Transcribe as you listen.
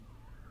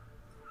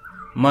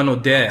Mano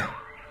Dé,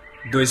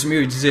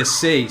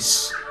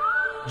 2016,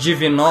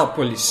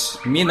 Divinópolis,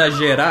 Minas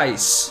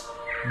Gerais,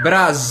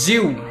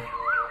 Brasil.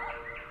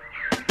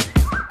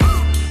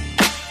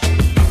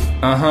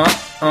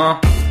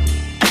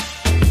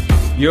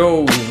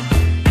 Yo.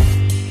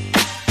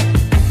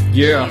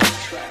 Yeah.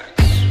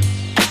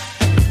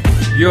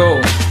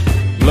 Yo.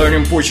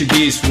 Learning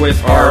Portuguese with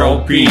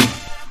RLP.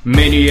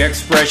 Many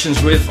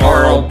expressions with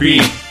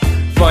RLP.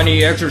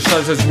 Funny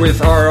exercises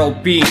with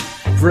RLP.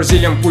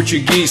 Brazilian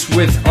Portuguese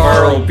with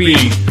RLP.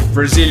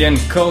 Brazilian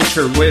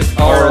culture with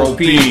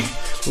RLP.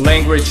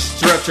 Language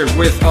structure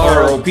with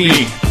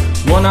RLP.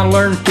 Wanna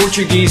learn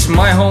Portuguese,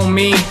 my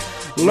homie?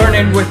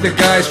 Learning with the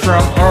guys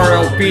from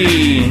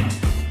RLP.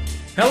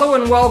 Hello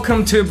and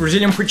welcome to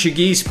Brazilian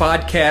Portuguese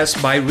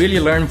podcast by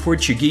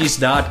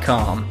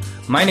reallylearnportuguese.com.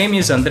 My name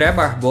is André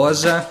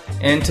Barbosa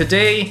and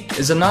today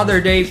is another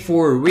day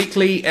for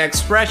weekly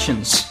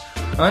expressions.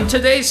 On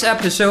today's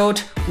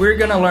episode, we're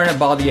gonna learn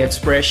about the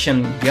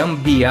expression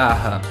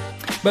gambiarra.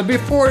 But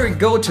before we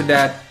go to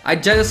that,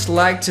 I'd just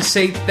like to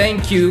say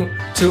thank you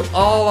to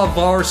all of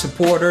our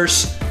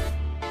supporters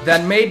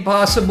that made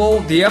possible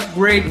the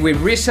upgrade we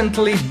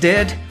recently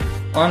did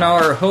on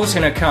our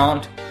hosting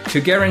account to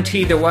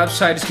guarantee the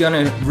website is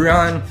gonna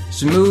run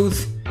smooth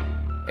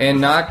and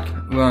not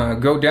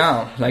go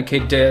down like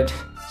it did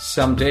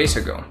some days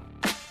ago.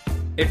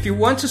 If you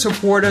want to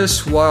support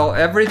us while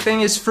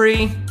everything is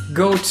free,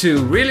 go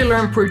to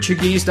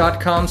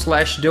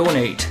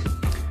reallylearnportuguese.com/donate.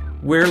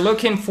 We're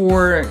looking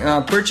for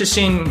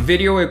purchasing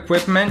video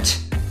equipment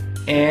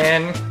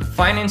and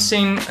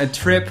financing a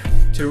trip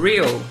to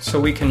Rio so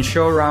we can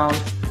show around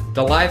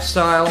the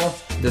lifestyle,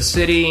 the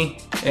city,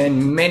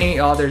 and many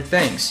other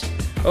things.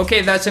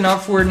 Okay, that's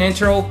enough for an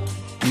intro.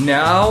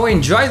 Now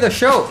enjoy the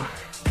show!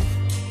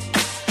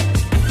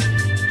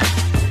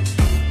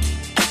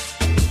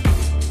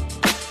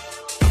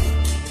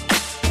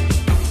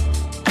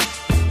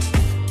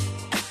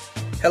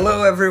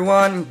 Hello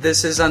everyone,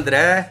 this is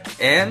André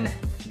and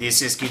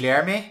this is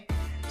Guilherme.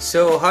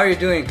 So how are you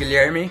doing,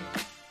 Guilherme?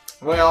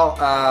 Well,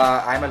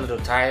 I'm a little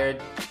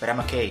tired, but I'm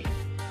okay.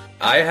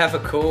 I have a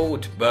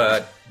cold,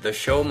 but the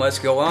show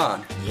must go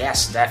on.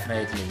 Yes,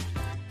 definitely.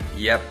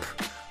 Yep.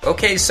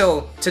 Okay,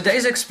 so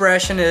today's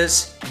expression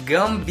is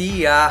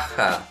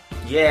gambiarra.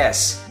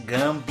 Yes,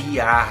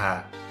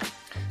 gambiarra.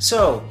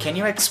 So, can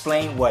you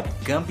explain what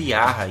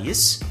gambiarra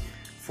is?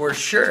 For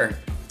sure.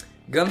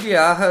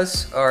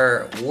 Gambiarras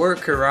are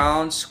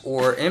workarounds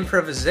or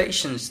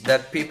improvisations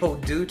that people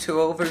do to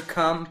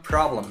overcome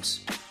problems.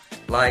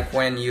 Like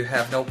when you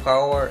have no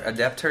power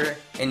adapter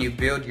and you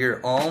build your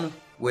own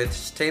with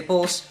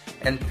staples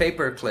and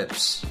paper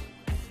clips.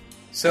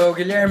 So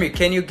Guilherme,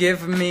 can you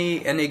give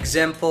me an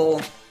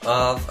example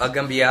of a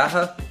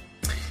gambiarra?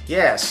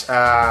 Yes,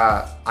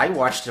 I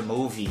watched a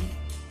movie,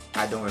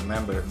 I don't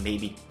remember,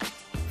 maybe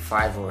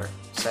 5 or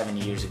 7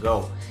 years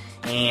ago.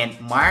 And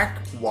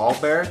Mark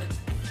Wahlberg,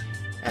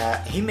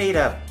 he made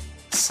a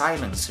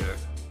silencer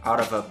out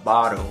of a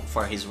bottle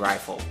for his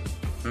rifle.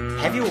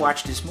 Have you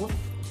watched this movie?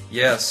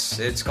 Yes,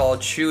 it's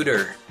called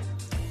Shooter.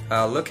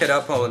 Look it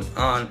up on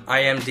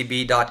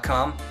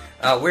imdb.com.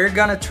 We're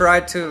gonna try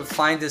to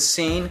find the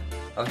scene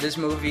of this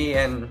movie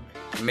and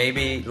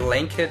maybe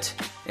link it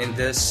in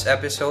this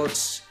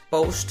episode's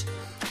post.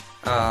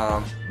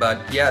 But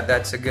yeah,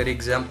 that's a good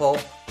example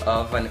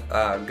of an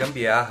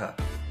gambiarra.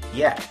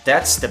 Yeah,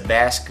 that's the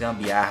best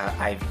gambiarra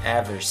I've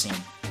ever seen.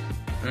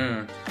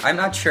 I'm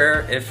not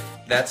sure if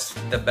that's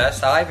the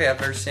best I've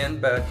ever seen,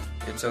 but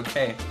it's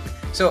okay.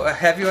 So,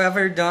 have you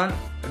ever done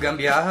a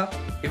gambiarra,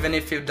 even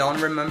if you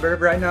don't remember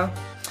right now?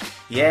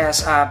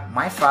 Yes,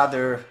 my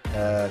father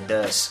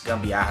does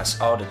gambiarras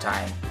all the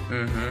time.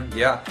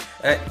 Yeah.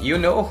 You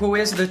know who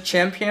is the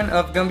champion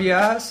of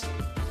gambiarras?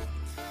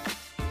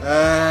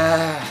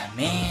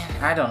 Man,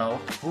 I don't know.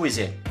 Who is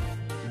it?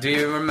 Do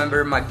you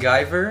remember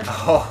MacGyver?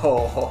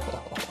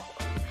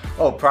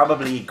 Oh,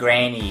 probably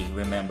Granny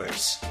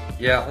remembers.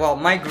 Yeah, well,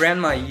 my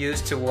grandma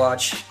used to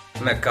watch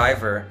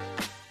MacGyver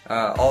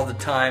all the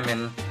time,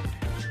 and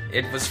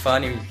it was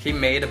funny. He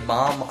made a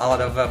bomb out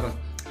of a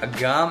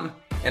gum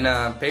and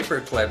a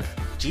paper clip.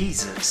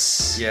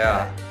 Jesus.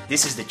 Yeah.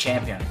 This is the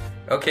champion.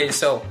 Okay,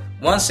 so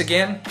once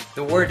again,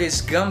 the word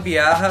is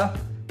gambiarra.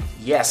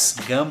 Yes,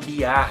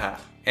 gambiarra.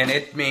 And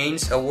it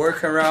means a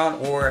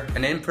workaround or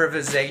an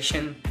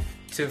improvisation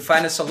to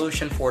find a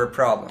solution for a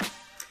problem.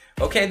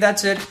 Okay,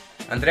 that's it.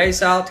 André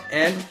is out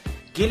and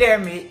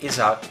Guilherme is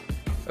out.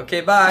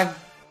 Okay, bye.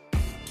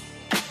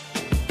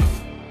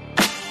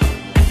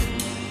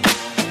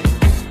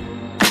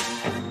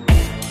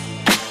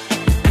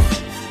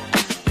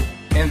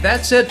 And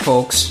that's it,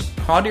 folks.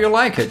 How do you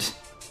like it?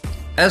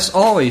 As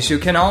always, you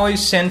can always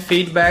send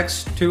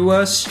feedbacks to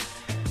us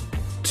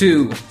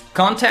to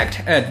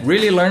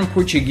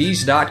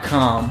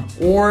contact@reallylearnportuguese.com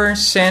or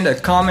send a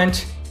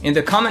comment in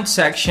the comment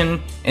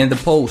section in the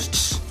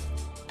posts.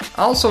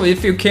 Also,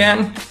 if you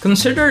can,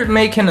 consider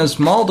making a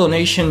small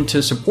donation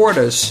to support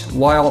us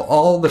while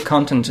all the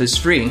content is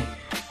free.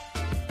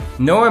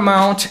 No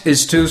amount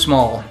is too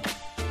small.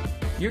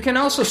 You can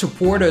also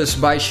support us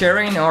by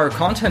sharing our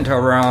content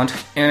around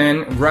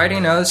and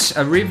writing us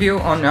a review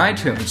on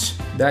iTunes.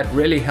 That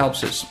really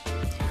helps us.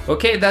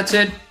 Okay, that's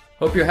it.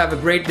 Hope you have a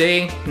great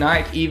day,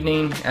 night,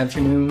 evening,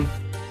 afternoon.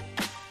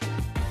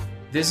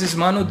 This is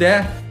Manu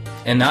De,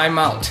 and I'm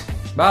out.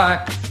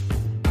 Bye.